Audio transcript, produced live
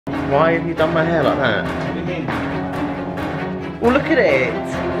Why have you done my hair like that? What do you mean? Well, look at it.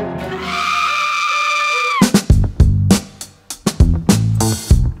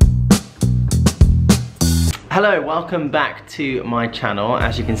 Hello, welcome back to my channel.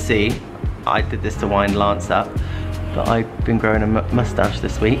 As you can see, I did this to wind Lance up, but I've been growing a mustache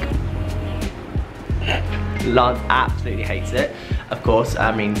this week. Lance absolutely hates it. Of course,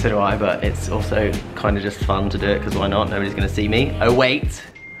 I mean, so do I, but it's also kind of just fun to do it, because why not? Nobody's gonna see me. Oh wait,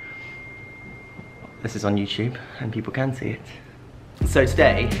 this is on YouTube and people can see it. So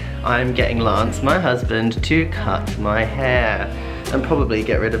today, I'm getting Lance, my husband, to cut my hair and probably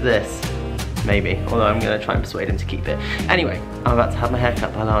get rid of this. Maybe, although I'm gonna try and persuade him to keep it. Anyway, I'm about to have my hair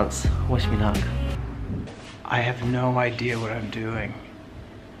cut by Lance. Wish me luck. I have no idea what I'm doing.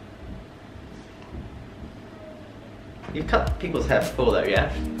 You've cut people's hair before though,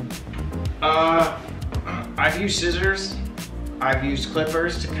 yeah? I've used scissors. I've used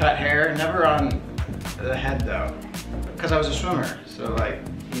clippers to cut hair, never on the head though. Because I was a swimmer, so like,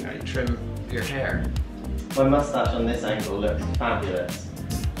 you know, you trim your hair. My mustache on this angle looks fabulous.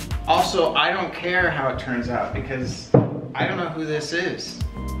 Also, I don't care how it turns out because I don't know who this is.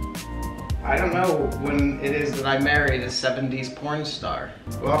 I don't know when it is that I married a 70s porn star.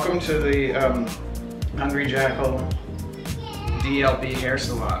 Welcome to the Hungry Jackal DLB hair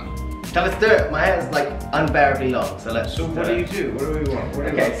salon. Now let's do it. My hair is like unbearably long, so let's. So what do you do? What do we want?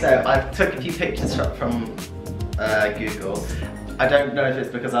 Okay, so I took a few pictures from Google. I don't know if it's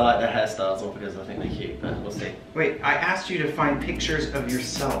because I like their hairstyles or because I think they're cute, but we'll see. Wait, I asked you to find pictures of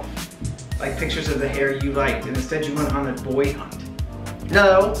yourself. Like pictures of the hair you liked, and instead you went on a boy hunt.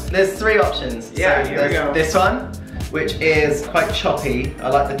 No, there's three options. Yeah, so here we go. This one, which is quite choppy. I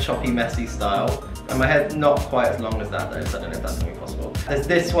like the choppy, messy style. And my hair's not quite as long as that though, so I don't know if that's gonna be possible. There's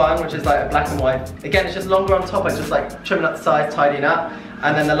this one, which is like a black and white. Again, it's just longer on top. I just like trimming up the sides, tidying up.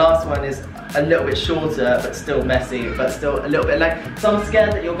 And then the last one is a little bit shorter, but still messy, but still a little bit like. So I'm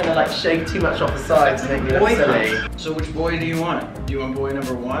scared that you're gonna like shave too much off the sides and make me look silly. So which boy do you want? Do you want boy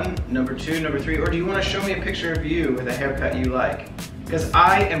number 1, number 2, number 3, or do you want to show me a picture of you with a haircut you like? Because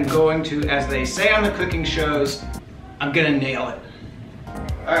I am going to, as they say on the cooking shows, I'm gonna nail it.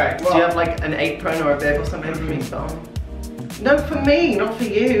 All right. Well, do you have like an apron or a bib or something for me to put on? No, for me, not for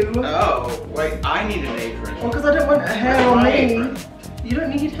you. Oh, wait, I need an apron. Well, because I don't want a hair on me. Apron. You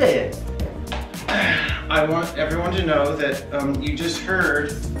don't need it. I want everyone to know that you just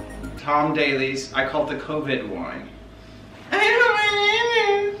heard Tom Daley's, I call it the COVID wine.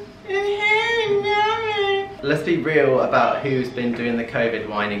 Let's be real about who's been doing the COVID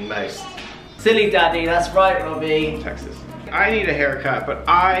whining most. Silly daddy, that's right, Robbie. Texas. I need a haircut, but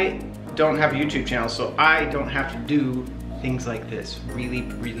I don't have a YouTube channel, so I don't have to do things like this. Really,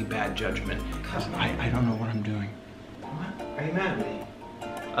 really bad judgment. Because I don't know what I'm doing. What? Are you mad at me?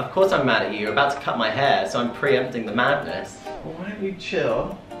 Of course I'm mad at you. You're about to cut my hair, so I'm preempting the madness. Well, why don't you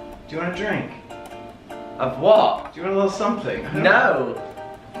chill? Do you want a drink? Of what? Do you want a little something? No.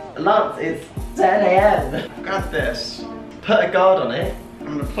 Lance, it's 10 AM. I've got this. Put a guard on it.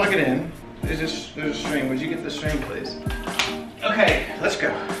 I'm gonna plug it in. There's a string. Would you get the string, please? Okay, let's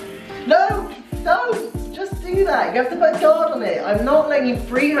go. No, don't. Just do that. You have to put a guard on it. I'm not letting you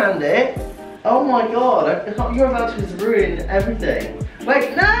freehand it. Oh my god, you're about to just ruin everything.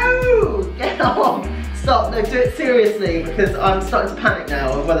 Wait, no! Get off! Stop, no, do it seriously, because I'm starting to panic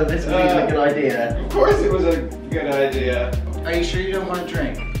now of whether this was even a good idea. Of course it was a good idea. Are you sure you don't want a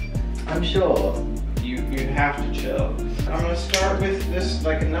drink? I'm sure. You have to chill. I'm gonna start with this,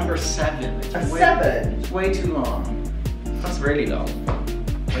 like a number 7. A 7? It's way too long. That's really long.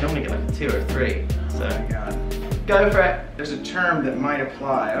 I normally get like a 2 or a 3, so. Oh my god. Go for it. There's a term that might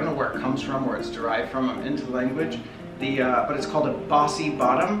apply. I don't know where it comes from, where it's derived from. I'm into the language. But it's called a bossy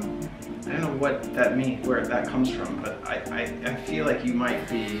bottom. I don't know what that means, where that comes from, but I feel like you might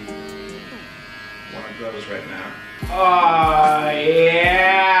be one of those right now. Oh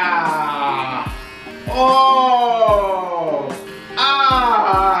yeah! Oh!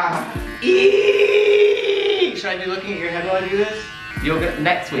 Ah! Eee! Should I be looking at your head while I do this?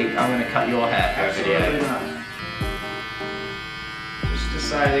 Next week, I'm gonna cut your hair for a video. Absolutely not. Just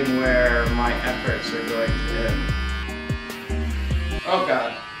deciding where my efforts are going to end. Oh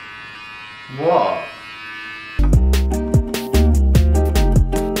god. What?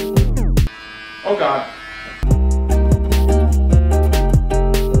 Oh god.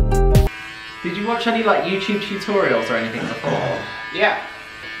 Did you watch any like YouTube tutorials or anything before? Yeah.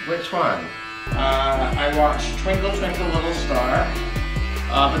 Which one? I watched Twinkle Twinkle Little Star,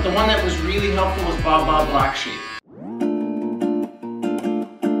 but the one that was really helpful was Bob Bob Black Sheep.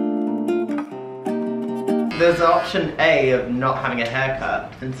 there's option A of not having a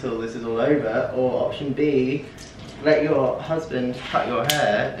haircut until this is all over, or option B, let your husband cut your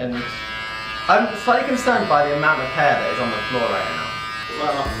hair. And I'm slightly concerned by the amount of hair that is on the floor right now.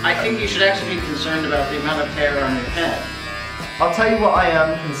 Well, I think you should actually be concerned about the amount of hair on your head. I'll tell you what I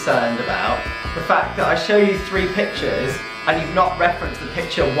am concerned about. The fact that I show you 3 pictures and you've not referenced the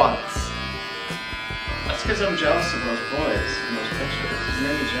picture once. That's because I'm jealous of those boys in those pictures. You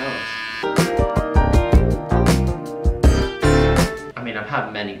made me jealous. I mean, I've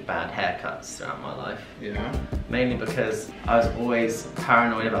had many bad haircuts throughout my life. Yeah. Mainly because I was always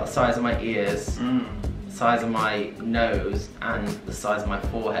paranoid about the size of my ears, the size of my nose, and the size of my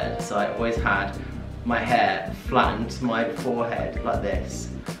forehead. So I always had my hair flattened to my forehead like this,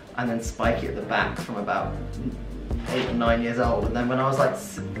 and then spiky at the back from about 8 or 9 years old. And then when I was like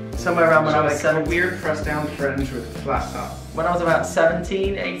somewhere around when I was 7, a weird pressed down fringe with a flat top. When I was about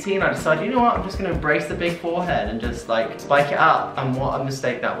 17, 18, I decided, you know what, I'm just gonna embrace the big forehead and just like spike it up. And what a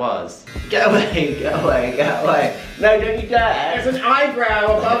mistake that was. Get away, get away, get away. No, don't you dare. There's an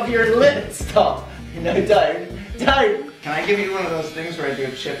eyebrow above your lip. Stop. No, don't. Don't. Can I give you one of those things where I do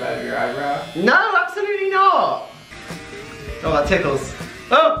a chip out of your eyebrow? No, absolutely not. Oh, that tickles.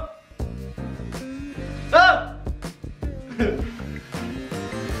 Oh! Oh!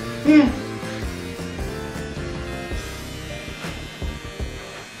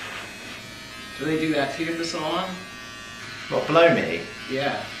 Do they do that to you at the salon? What, blow me?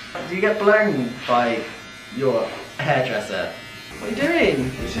 Yeah. Do you get blown by your hairdresser? What are you doing?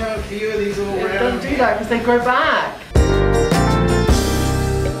 You just have a few of these little round... Don't do that because they grow back.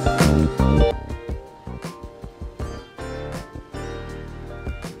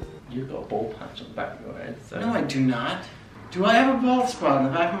 You've got a bald patch on the back of your head, so... No, I do not. Do I have a bald spot on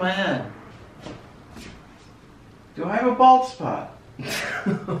the back of my head? Do I have a bald spot?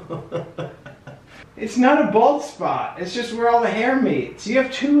 It's not a bald spot. It's just where all the hair meets. You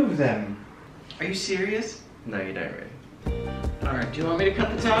have 2 of them. Are you serious? No, you don't really. Alright, do you want me to cut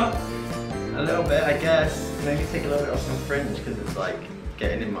the top? A little bit, I guess. Maybe take a little bit off some fringe because it's like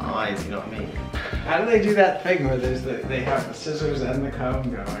getting in my eyes, you know what I mean? How do they do that thing where they have the scissors and the comb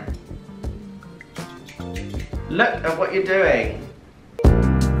going? Look at what you're doing.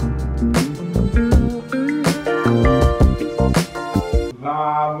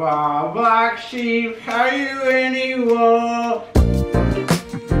 Ba ba black sheep, how you anyway?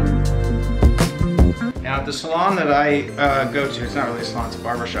 Now at the salon that I go to, it's not really a salon, it's a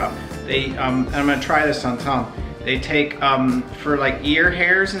barber shop. They, and I'm gonna try this on Tom. They take, for like ear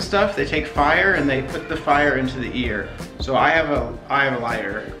hairs and stuff, they take fire and they put the fire into the ear. So I have a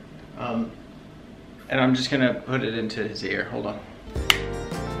lighter, and I'm just gonna put it into his ear. Hold on.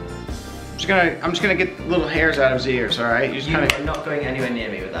 I'm just gonna get little hairs out of his ears, all right? You are not going anywhere near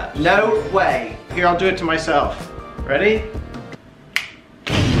me with that. No way. Here, I'll do it to myself. Ready?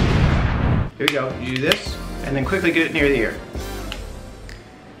 Here we go. You do this, and then quickly get it near the ear.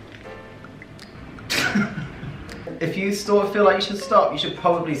 If you still feel like you should stop, you should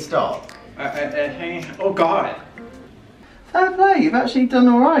probably stop. Oh God. Fair play, you've actually done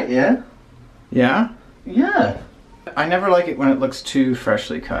all right, yeah? Yeah? Yeah. I never like it when it looks too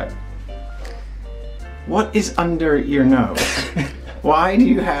freshly cut. What is under your nose? Why do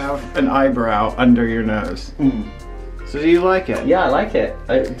you have an eyebrow under your nose? So do you like it? Yeah, I like it.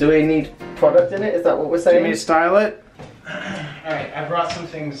 Do we need product in it? Is that what we're saying? Do you want me to style it? Alright, I brought some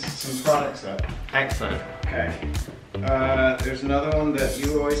products up. Excellent. Okay. There's another one that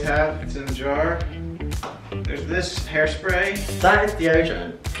you always have. It's in a jar. There's this hairspray. That is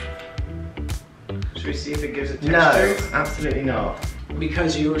deodorant. Should we see if it gives it texture? No, absolutely not.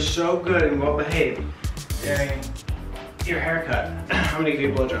 Because you were so good and well behaved during your haircut. I'm gonna give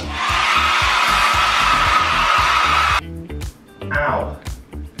you a blowjob. Ow.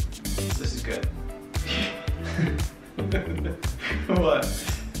 This is good. What?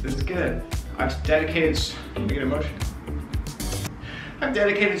 This is good. I've dedicated, let me get emotional. I've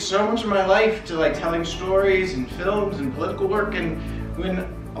dedicated so much of my life to like telling stories and films and political work, and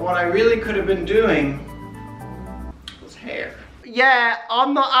what I really could have been doing was hair. Yeah,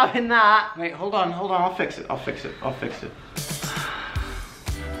 I'm not having that. Wait, hold on, I'll fix it.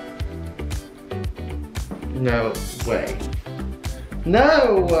 No way.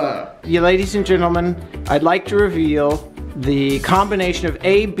 No! Yeah, ladies and gentlemen, I'd like to reveal the combination of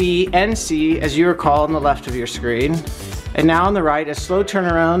A, B, and C, as you recall on the left of your screen. And now on the right, a slow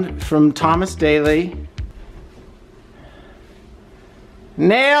turnaround from Thomas Daley.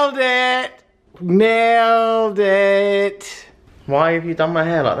 Nailed it! Nailed it! Why have you done my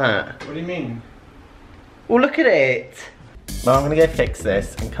hair like that? What do you mean? Well, look at it. Well, I'm gonna go fix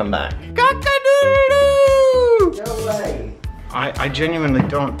this and come back. Cock-a-doodle-doo! Go away. I genuinely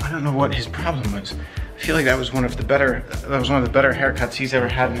don't. I don't know what his problem was. I feel like that was one of the better haircuts he's ever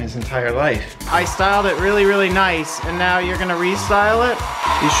had in his entire life. I styled it really, really nice, and now you're gonna restyle it?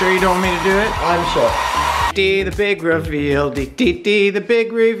 You sure you don't want me to do it? I'm sure. D the big reveal, D the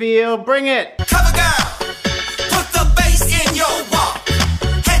big reveal, bring it! Cover girl, put the bass in your walk,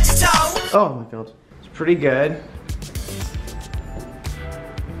 head to toe. Oh my god. It's pretty good.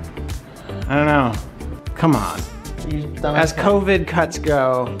 I don't know. Come on. You've done As okay. COVID cuts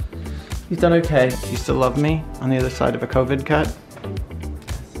go, You've done okay. you still love me on the other side of a COVID cut?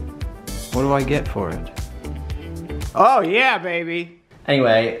 What do I get for it? Oh yeah, baby!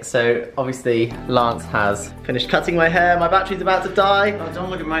 Anyway, so obviously Lance has finished cutting my hair. My battery's about to die. Oh, don't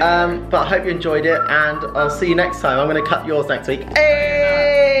look at my hair. But I hope you enjoyed it, and I'll see you next time. I'm gonna cut yours next week.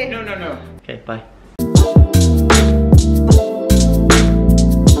 Hey! No. Okay, bye.